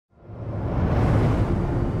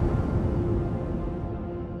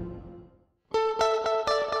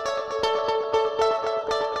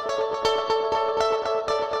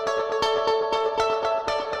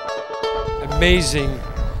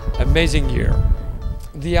amazing year.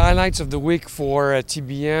 The highlights of the week for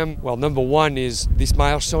TBM, well, number one is this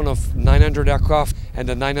milestone of 900 aircraft and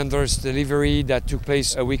the 900th delivery that took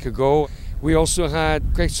place a week ago. We also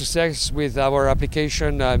had great success with our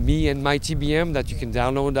application, Me and My TBM, that you can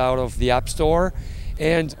download out of the App Store.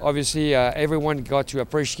 And obviously, everyone got to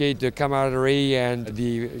appreciate the camaraderie and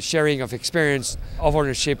the sharing of experience of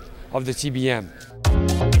ownership of the TBM.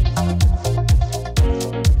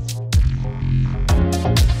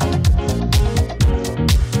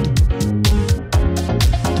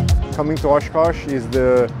 Coming to Oshkosh is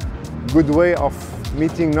the good way of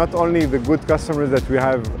meeting not only the good customers that we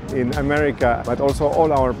have in America, but also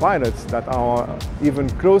all our pilots that are even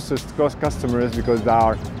closest customers because they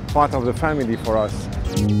are part of the family for us.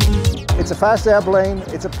 It's a fast airplane,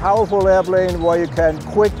 it's a powerful airplane where you can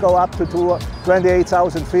quick go up to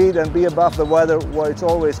 28,000 feet and be above the weather where it's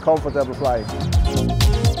always comfortable flying.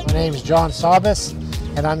 My name is John Sabas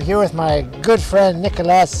and I'm here with my good friend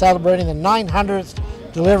Nicolas celebrating the 900th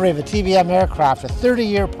delivery of a TBM aircraft, a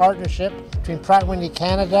 30-year partnership between Pratt & Whitney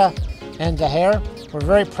Canada and Didier. We're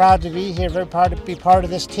very proud to be here, very proud to be part of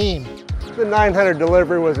this team. The 900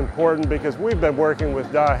 delivery was important because we've been working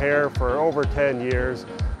with Didier for over 10 years.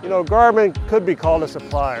 You know, Garmin could be called a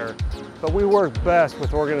supplier, but we work best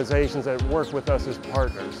with organizations that work with us as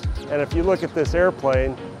partners. And if you look at this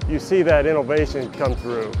airplane, you see that innovation come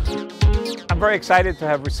through. I'm very excited to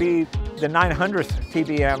have received the 900th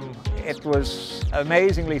TBM. It was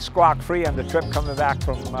amazingly squawk-free on the trip coming back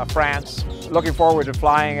from France. Looking forward to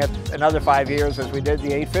flying it another 5 years as we did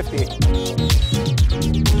the 850.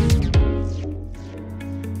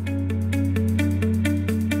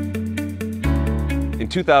 In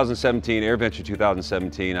 2017, AirVenture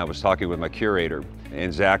 2017, I was talking with my curator,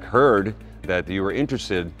 and Zach heard that you were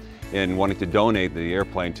interested in wanting to donate the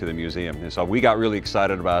airplane to the museum. And so we got really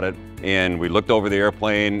excited about it, and we looked over the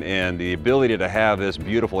airplane, and the ability to have this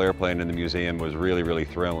beautiful airplane in the museum was really, really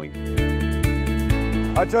thrilling.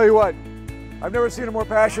 I'll tell you what, I've never seen a more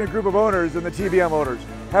passionate group of owners than the TBM owners.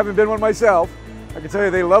 Having been one myself, I can tell you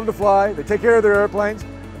they love to fly, they take care of their airplanes,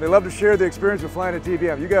 and they love to share the experience of flying a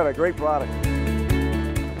TBM. You got a great product.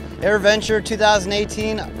 AirVenture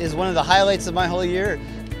 2018 is one of the highlights of my whole year.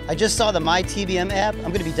 I just saw the My TBM app.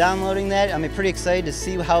 I'm going to be downloading that. I'm pretty excited to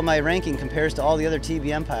see how my ranking compares to all the other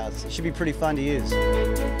TBM pilots. It should be pretty fun to use.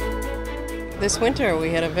 This winter we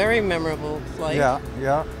had a very memorable flight.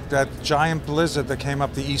 Yeah. That giant blizzard that came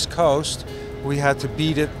up the East Coast, we had to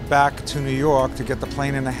beat it back to New York to get the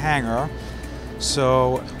plane in the hangar.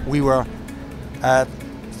 So we were at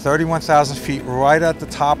 31,000 feet, right at the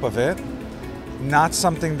top of it. Not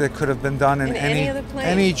something that could have been done in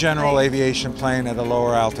any general aviation plane at a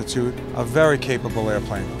lower altitude. A very capable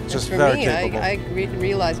airplane, just very capable. I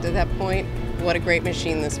realized at that point what a great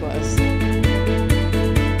machine this was.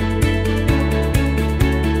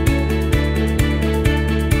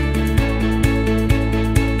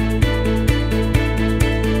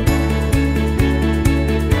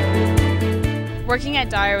 Working at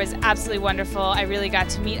Didier was absolutely wonderful. I really got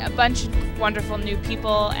to meet a bunch of wonderful new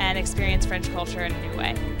people and experience French culture in a new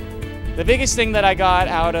way. The biggest thing that I got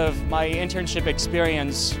out of my internship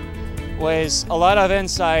experience was a lot of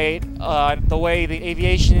insight on the way the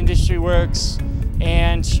aviation industry works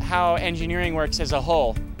and how engineering works as a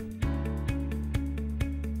whole.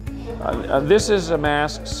 This is a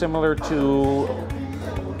mask similar to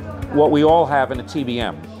what we all have in a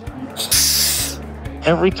TBM.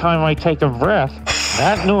 Every time I take a breath,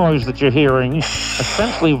 that noise that you're hearing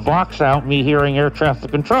essentially blocks out me hearing air traffic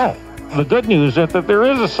control. The good news is that there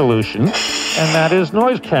is a solution, and that is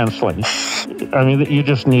noise canceling. I mean, you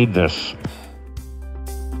just need this.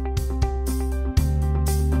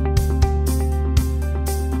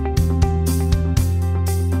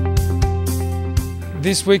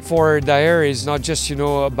 This week for Didier is not just,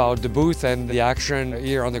 about the booth and the action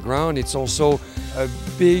here on the ground. It's also a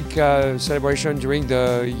big celebration during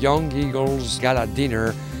the Young Eagles Gala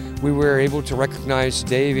dinner. We were able to recognize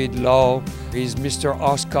David Law. He's Mr.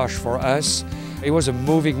 Oshkosh for us. It was a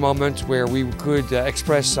moving moment where we could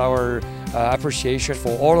express our appreciation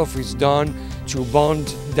for all of he's done to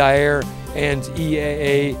bond Didier and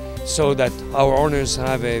EAA so that our owners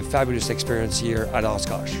have a fabulous experience here at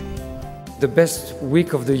Oshkosh. The best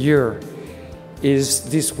week of the year is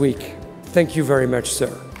this week. Thank you very much,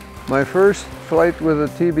 sir. My first flight with a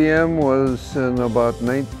TBM was in about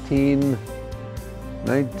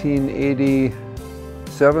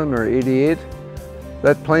 1987 or 88.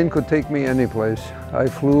 That plane could take me any place. I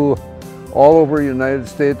flew all over the United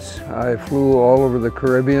States. I flew all over the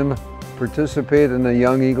Caribbean. Participate in the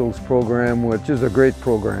Young Eagles program, which is a great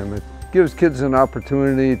program. It gives kids an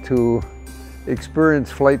opportunity to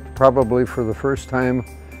experience flight probably for the first time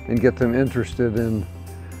and get them interested in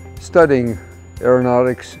studying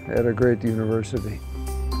aeronautics at a great university.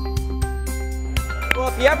 Well,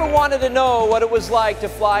 if you ever wanted to know what it was like to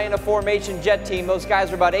fly in a formation jet team, those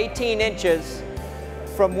guys are about 18 inches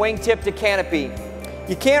from wingtip to canopy.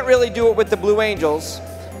 You can't really do it with the Blue Angels,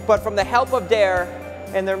 but from the help of Dare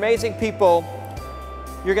and their amazing people,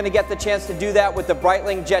 you're going to get the chance to do that with the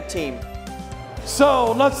Breitling jet team.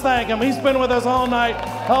 So let's thank him. He's been with us all night,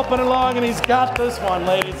 helping along, and he's got this one,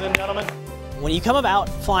 ladies and gentlemen. When you come about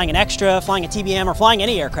flying an extra, flying a TBM, or flying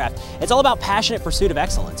any aircraft, it's all about passionate pursuit of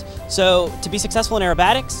excellence. So to be successful in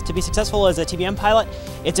aerobatics, to be successful as a TBM pilot,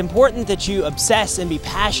 it's important that you obsess and be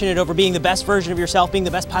passionate over being the best version of yourself, being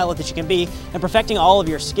the best pilot that you can be, and perfecting all of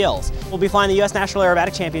your skills. We'll be flying the U.S. National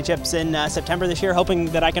Aerobatic Championships in September this year, hoping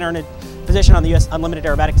that I can earn a position on the U.S. Unlimited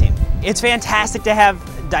Aerobatic team. It's fantastic to have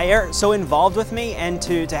Didier so involved with me and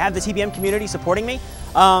to have the TBM community supporting me.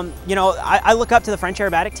 You know, I look up to the French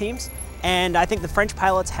aerobatic teams, and I think the French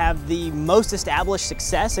pilots have the most established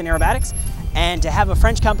success in aerobatics, and to have a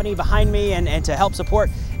French company behind me and to help support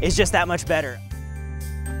is just that much better.